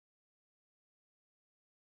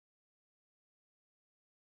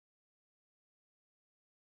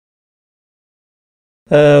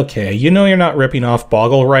Okay, you know you're not ripping off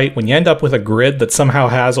Boggle right when you end up with a grid that somehow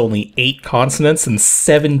has only 8 consonants and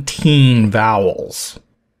 17 vowels.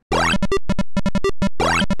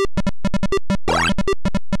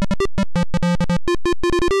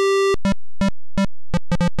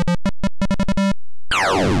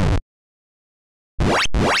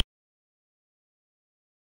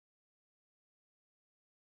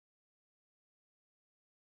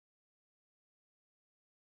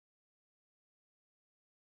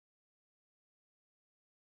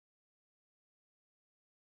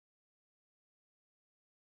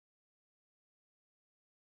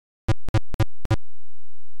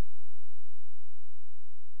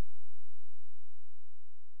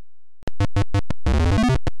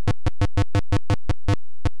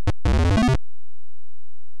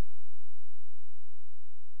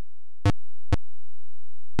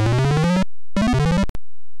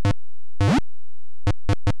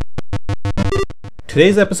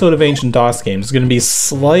 Today's episode of Ancient DOS Games is going to be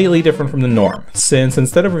slightly different from the norm, since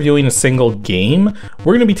instead of reviewing a single game,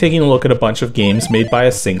 we're going to be taking a look at a bunch of games made by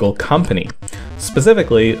a single company.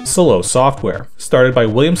 Specifically, Soleau Software, started by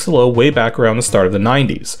William Soleau way back around the start of the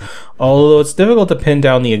 90s. Although it's difficult to pin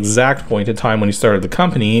down the exact point in time when he started the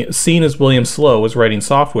company, seeing as William Soleau was writing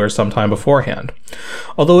software sometime beforehand.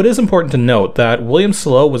 Although it is important to note that William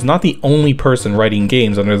Soleau was not the only person writing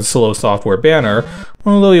games under the Soleau Software banner,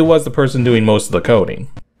 although he was the person doing most of the coding.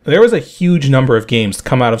 There was a huge number of games to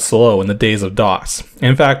come out of Soleau in the days of DOS.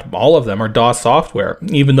 In fact, all of them are DOS software,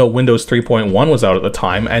 even though Windows 3.1 was out at the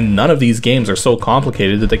time, and none of these games are so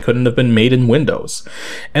complicated that they couldn't have been made in Windows.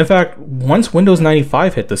 In fact, once Windows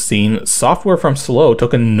 95 hit the scene, software from Soleau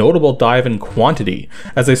took a notable dive in quantity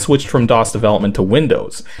as they switched from DOS development to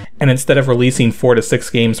Windows, and instead of releasing 4 to 6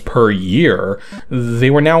 games per year, they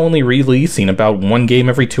were now only releasing about 1 game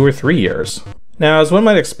every 2 or 3 years. Now, as one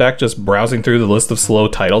might expect just browsing through the list of Soleau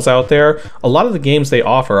titles out there, a lot of the games they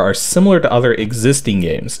offer are similar to other existing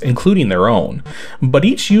games, including their own, but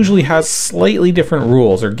each usually has slightly different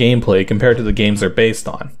rules or gameplay compared to the games they're based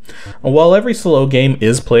on. While every Soleau game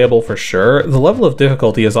is playable for sure, the level of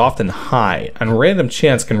difficulty is often high, and random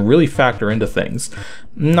chance can really factor into things.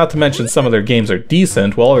 Not to mention some of their games are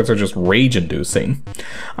decent, while others are just rage-inducing.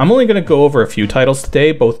 I'm only going to go over a few titles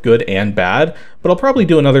today, both good and bad, but I'll probably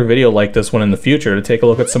do another video like this one in the future to take a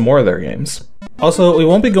look at some more of their games. Also, we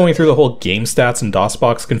won't be going through the whole game stats and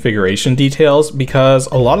DOSBox configuration details because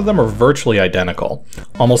a lot of them are virtually identical.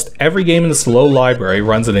 Almost every game in the Soleau library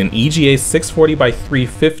runs in an EGA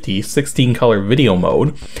 640x350 16-color video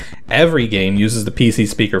mode. Every game uses the PC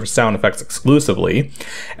speaker for sound effects exclusively.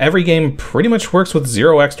 Every game pretty much works with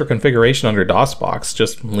 0 extra configuration under DOSBox,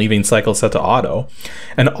 just leaving cycle set to auto.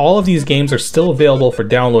 And all of these games are still available for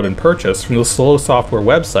download and purchase from the Soleau Software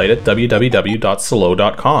website at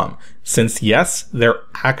www.soleau.com. Since yes, they're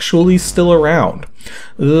actually still around,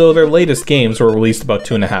 though their latest games were released about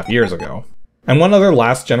 2.5 years ago. And one other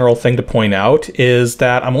last general thing to point out is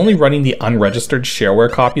that I'm only running the unregistered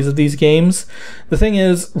shareware copies of these games. The thing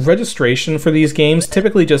is, registration for these games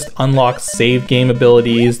typically just unlocks save game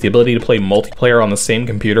abilities, the ability to play multiplayer on the same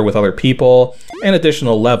computer with other people, and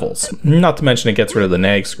additional levels, not to mention it gets rid of the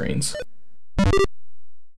nag screens.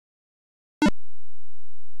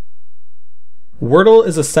 Wordle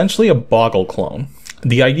is essentially a Boggle clone.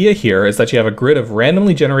 The idea here is that you have a grid of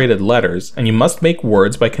randomly generated letters, and you must make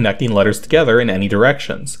words by connecting letters together in any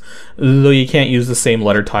directions, though you can't use the same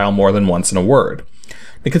letter tile more than once in a word.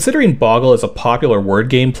 Now, considering Boggle is a popular word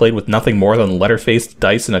game played with nothing more than letter-faced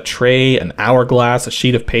dice in a tray, an hourglass, a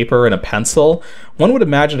sheet of paper, and a pencil, one would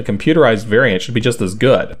imagine a computerized variant should be just as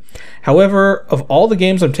good. However, of all the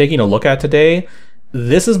games I'm taking a look at today,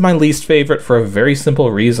 this is my least favorite for a very simple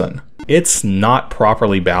reason. It's not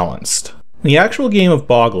properly balanced. The actual game of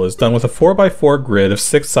Boggle is done with a 4x4 grid of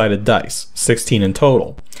 6-sided dice, 16 in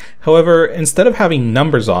total. However, instead of having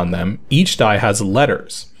numbers on them, each die has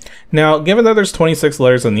letters. Now, given that there's 26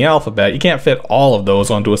 letters in the alphabet, you can't fit all of those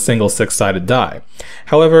onto a single 6-sided die.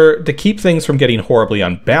 However, to keep things from getting horribly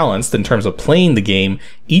unbalanced in terms of playing the game,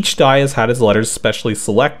 each die has had its letters specially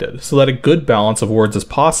selected, so that a good balance of words is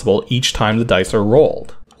possible each time the dice are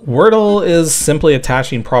rolled. Wordle is simply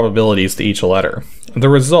attaching probabilities to each letter. The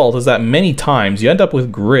result is that many times you end up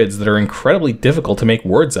with grids that are incredibly difficult to make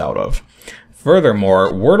words out of.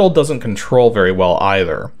 Furthermore, Wordle doesn't control very well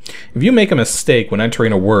either. If you make a mistake when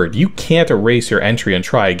entering a word, you can't erase your entry and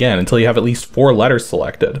try again until you have at least 4 letters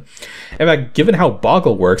selected. In fact, given how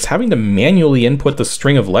Boggle works, having to manually input the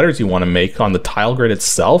string of letters you want to make on the tile grid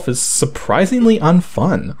itself is surprisingly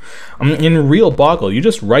unfun. In real Boggle, you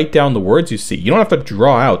just write down the words you see. You don't have to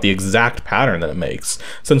draw out the exact pattern that it makes,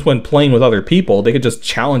 since when playing with other people, they could just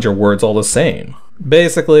challenge your words all the same.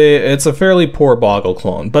 Basically, it's a fairly poor Boggle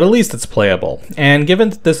clone, but at least it's playable. And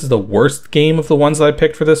given that this is the worst game of the ones that I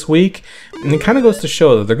picked for this week, it kind of goes to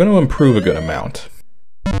show that they're going to improve a good amount.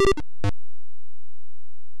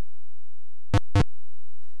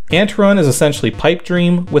 Ant Run is essentially Pipe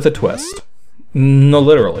Dream with a twist. No,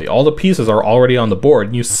 literally, all the pieces are already on the board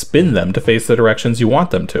and you spin them to face the directions you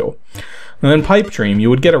want them to. And in Pipe Dream, you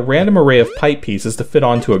would get a random array of pipe pieces to fit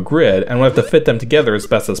onto a grid and would have to fit them together as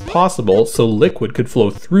best as possible so liquid could flow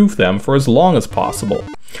through them for as long as possible.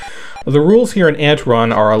 The rules here in Ant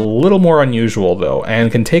Run are a little more unusual though,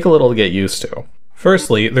 and can take a little to get used to.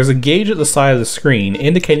 Firstly, there's a gauge at the side of the screen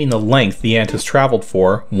indicating the length the ant has traveled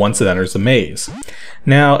for once it enters the maze.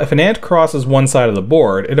 Now, if an ant crosses one side of the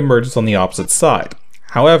board, it emerges on the opposite side.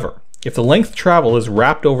 However, if the length traveled is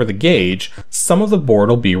wrapped over the gauge, some of the board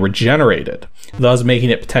will be regenerated, thus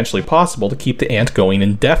making it potentially possible to keep the ant going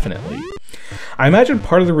indefinitely. I imagine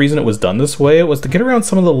part of the reason it was done this way was to get around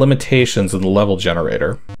some of the limitations of the level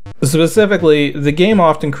generator. Specifically, the game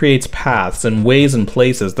often creates paths and ways and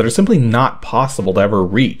places that are simply not possible to ever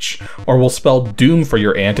reach, or will spell doom for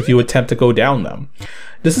your ant if you attempt to go down them.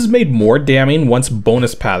 This is made more damning once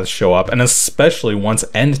bonus paths show up, and especially once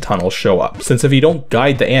end tunnels show up, since if you don't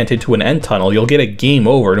guide the ant into an end tunnel, you'll get a game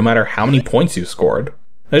over no matter how many points you scored.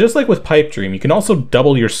 Now, just like with Pipe Dream, you can also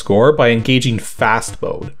double your score by engaging Fast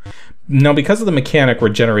Mode. Now, because of the mechanic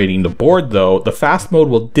regenerating the board though, the fast mode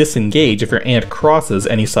will disengage if your ant crosses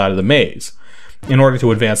any side of the maze. In order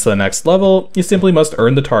to advance to the next level, you simply must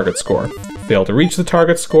earn the target score. Fail to reach the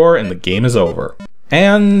target score and the game is over.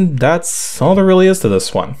 And that's all there really is to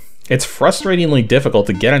this one. It's frustratingly difficult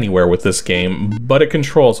to get anywhere with this game, but it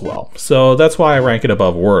controls well, so that's why I rank it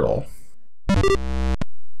above Wordle.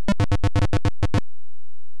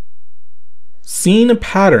 Seen a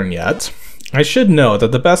pattern yet? I should note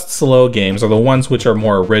that the best Soleau games are the ones which are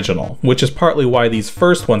more original, which is partly why these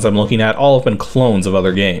first ones I'm looking at all have been clones of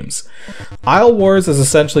other games. Isle Wars is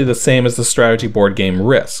essentially the same as the strategy board game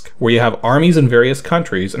Risk, where you have armies in various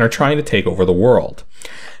countries and are trying to take over the world.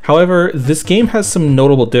 However, this game has some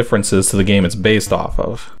notable differences to the game it's based off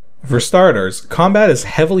of. For starters, combat is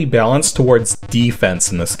heavily balanced towards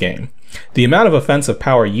defense in this game. The amount of offensive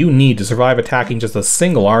power you need to survive attacking just a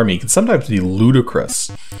single army can sometimes be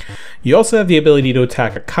ludicrous. You also have the ability to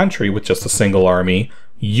attack a country with just a single army,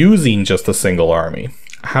 using just a single army.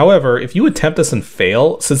 However, if you attempt this and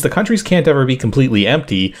fail, since the countries can't ever be completely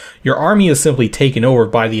empty, your army is simply taken over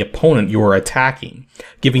by the opponent you are attacking,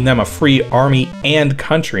 giving them a free army and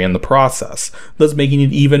country in the process, thus making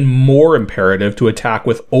it even more imperative to attack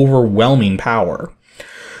with overwhelming power.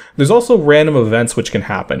 There's also random events which can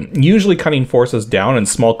happen, usually cutting forces down in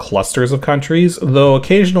small clusters of countries, though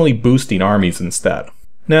occasionally boosting armies instead.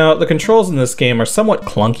 Now, the controls in this game are somewhat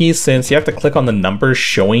clunky since you have to click on the numbers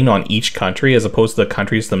showing on each country as opposed to the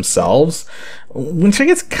countries themselves, which I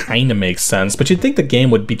guess kinda makes sense, but you'd think the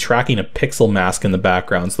game would be tracking a pixel mask in the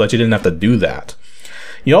background so that you didn't have to do that.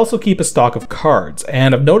 You also keep a stock of cards,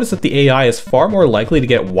 and I've noticed that the AI is far more likely to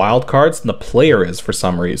get wild cards than the player is for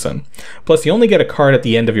some reason. Plus, you only get a card at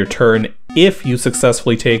the end of your turn if you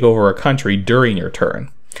successfully take over a country during your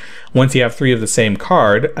turn. Once you have 3 of the same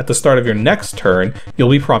card, at the start of your next turn,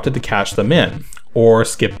 you'll be prompted to cash them in, or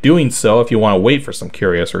skip doing so if you want to wait for some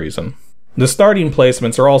curious reason. The starting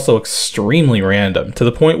placements are also extremely random, to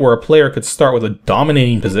the point where a player could start with a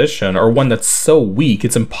dominating position or one that's so weak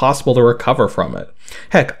it's impossible to recover from it.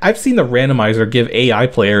 Heck, I've seen the randomizer give AI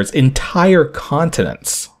players entire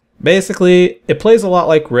continents. Basically, it plays a lot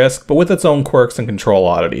like Risk, but with its own quirks and control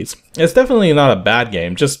oddities. It's definitely not a bad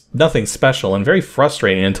game, just nothing special and very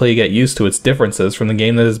frustrating until you get used to its differences from the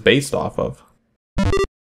game that it's based off of.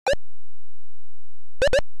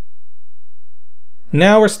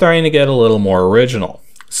 Now we're starting to get a little more original.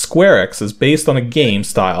 Squarex is based on a game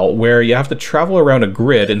style where you have to travel around a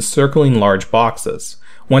grid encircling large boxes.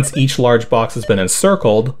 Once each large box has been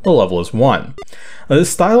encircled, the level is won. Now, this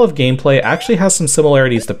style of gameplay actually has some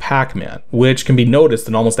similarities to Pac-Man, which can be noticed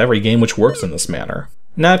in almost every game which works in this manner.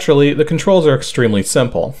 Naturally, the controls are extremely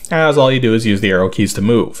simple, as all you do is use the arrow keys to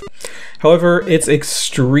move. However, it's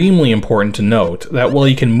extremely important to note that while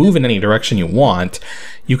you can move in any direction you want,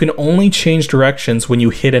 you can only change directions when you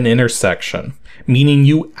hit an intersection, meaning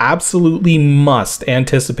you absolutely must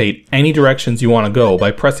anticipate any directions you want to go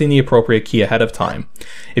by pressing the appropriate key ahead of time.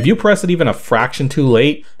 If you press it even a fraction too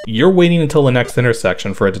late, you're waiting until the next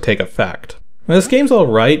intersection for it to take effect. Now, this game's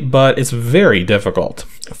alright, but it's very difficult.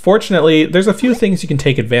 Fortunately, there's a few things you can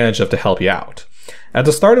take advantage of to help you out. At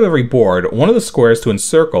the start of every board, one of the squares to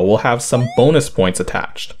encircle will have some bonus points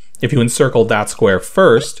attached. If you encircle that square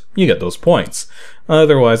first, you get those points.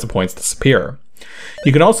 Otherwise, the points disappear.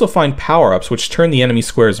 You can also find power-ups which turn the enemy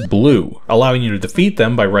squares blue, allowing you to defeat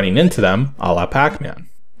them by running into them, a la Pac-Man.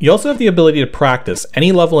 You also have the ability to practice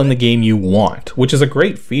any level in the game you want, which is a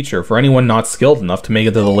great feature for anyone not skilled enough to make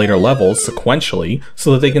it to the later levels sequentially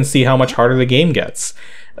so that they can see how much harder the game gets.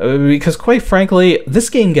 Because quite frankly, this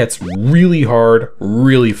game gets really hard,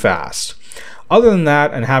 really fast. Other than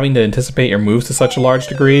that, and having to anticipate your moves to such a large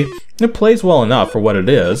degree, it plays well enough for what it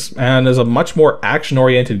is, and is a much more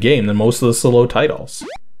action-oriented game than most of the Soleau titles.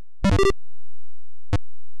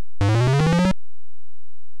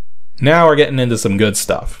 Now we're getting into some good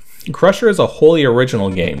stuff. Crusher is a wholly original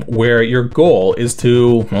game, where your goal is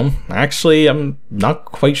to, well, actually, I'm not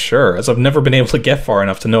quite sure, as I've never been able to get far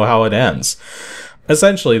enough to know how it ends.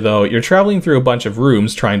 Essentially, though, you're traveling through a bunch of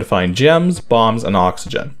rooms trying to find gems, bombs, and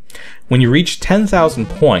oxygen. When you reach 10,000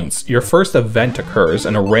 points, your first event occurs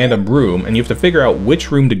in a random room, and you have to figure out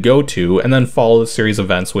which room to go to, and then follow the series of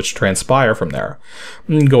events which transpire from there,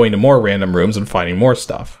 going to more random rooms and finding more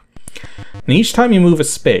stuff. And each time you move a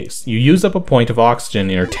space, you use up a point of oxygen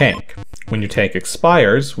in your tank. When your tank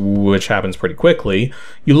expires, which happens pretty quickly,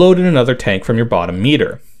 you load in another tank from your bottom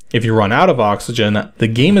meter. If you run out of oxygen, the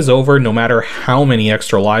game is over no matter how many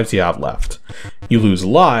extra lives you have left. You lose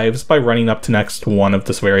lives by running up to next one of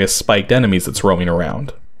the various spiked enemies that's roaming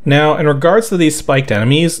around. Now, in regards to these spiked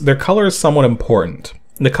enemies, their color is somewhat important.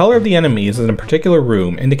 The color of the enemies in a particular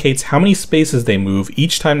room indicates how many spaces they move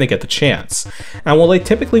each time they get the chance, and while they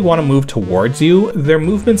typically want to move towards you, their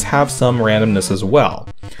movements have some randomness as well.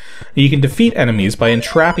 You can defeat enemies by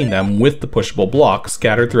entrapping them with the pushable blocks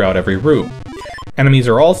scattered throughout every room. Enemies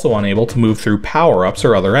are also unable to move through power-ups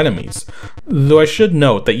or other enemies, though I should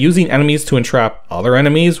note that using enemies to entrap other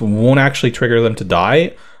enemies won't actually trigger them to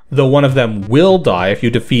die, though one of them will die if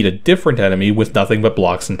you defeat a different enemy with nothing but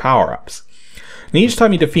blocks and power-ups. And each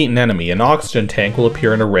time you defeat an enemy, an oxygen tank will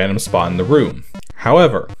appear in a random spot in the room.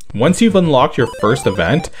 However, once you've unlocked your first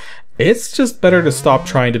event, it's just better to stop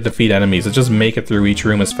trying to defeat enemies and just make it through each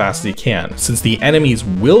room as fast as you can, since the enemies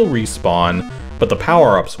will respawn, but the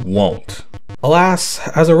power-ups won't. Alas,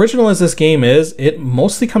 as original as this game is, it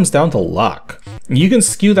mostly comes down to luck. You can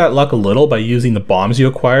skew that luck a little by using the bombs you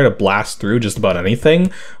acquire to blast through just about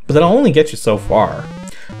anything, but that'll only get you so far.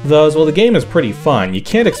 Thus, while the game is pretty fun, you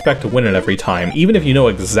can't expect to win it every time, even if you know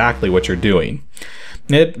exactly what you're doing.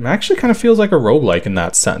 It actually kind of feels like a roguelike in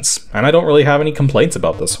that sense, and I don't really have any complaints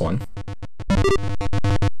about this one.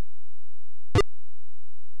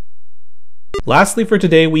 Lastly for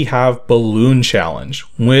today, we have Balloon Challenge,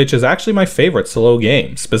 which is actually my favorite Soleau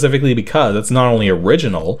game, specifically because it's not only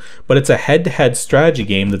original, but it's a head-to-head strategy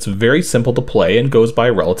game that's very simple to play and goes by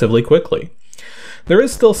relatively quickly. There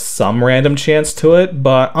is still some random chance to it,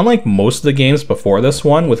 but unlike most of the games before this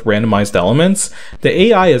one with randomized elements, the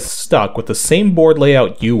AI is stuck with the same board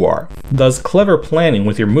layout you are. Thus, clever planning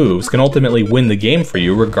with your moves can ultimately win the game for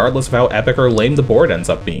you regardless of how epic or lame the board ends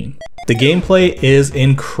up being. The gameplay is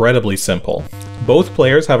incredibly simple. Both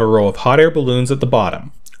players have a row of hot air balloons at the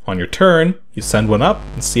bottom. On your turn, you send one up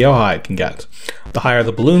and see how high it can get. The higher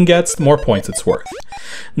the balloon gets, the more points it's worth.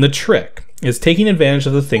 And the trick is taking advantage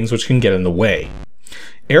of the things which can get in the way.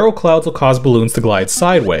 Arrow clouds will cause balloons to glide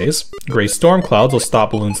sideways, gray storm clouds will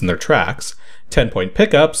stop balloons in their tracks, 10-point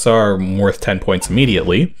pickups are worth 10 points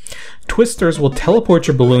immediately, twisters will teleport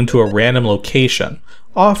your balloon to a random location,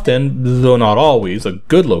 often, though not always, a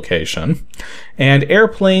good location, and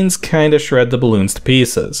airplanes kinda shred the balloons to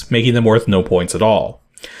pieces, making them worth no points at all.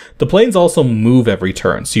 The planes also move every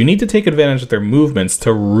turn, so you need to take advantage of their movements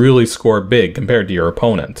to really score big compared to your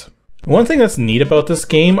opponent. One thing that's neat about this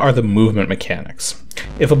game are the movement mechanics.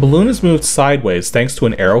 If a balloon is moved sideways thanks to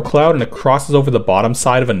an arrow cloud and it crosses over the bottom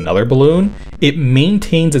side of another balloon, it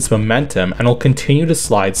maintains its momentum and will continue to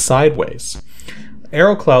slide sideways.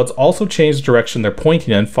 Arrow clouds also change the direction they're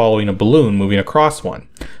pointing in following a balloon moving across one.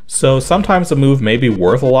 So sometimes a move may be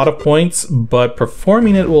worth a lot of points, but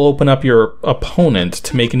performing it will open up your opponent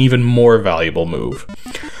to make an even more valuable move.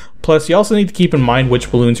 Plus, you also need to keep in mind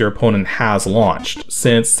which balloons your opponent has launched,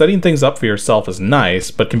 since setting things up for yourself is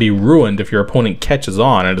nice, but can be ruined if your opponent catches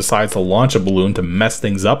on and decides to launch a balloon to mess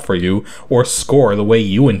things up for you or score the way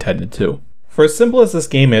you intended to. For as simple as this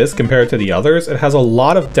game is compared to the others, it has a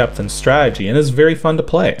lot of depth and strategy and is very fun to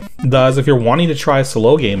play. Thus, if you're wanting to try a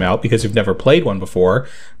Soleau game out because you've never played one before,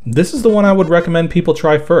 this is the one I would recommend people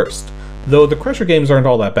try first. Though the Crusher games aren't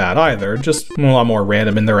all that bad either, just a lot more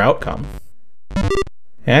random in their outcome.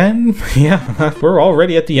 And yeah, we're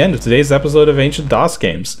already at the end of today's episode of Ancient DOS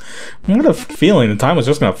Games. I had a feeling the time was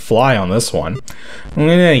just going to fly on this one. In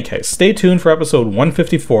any case, stay tuned for episode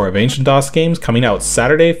 154 of Ancient DOS Games coming out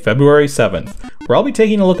Saturday, February 7th, where I'll be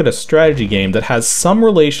taking a look at a strategy game that has some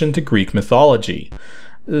relation to Greek mythology.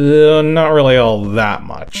 Not really all that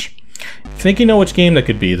much. If you think you know which game that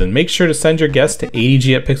could be, then make sure to send your guess to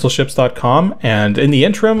adg@pixelships.com, and in the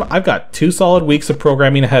interim, I've got 2 solid weeks of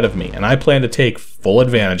programming ahead of me, and I plan to take full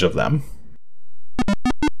advantage of them.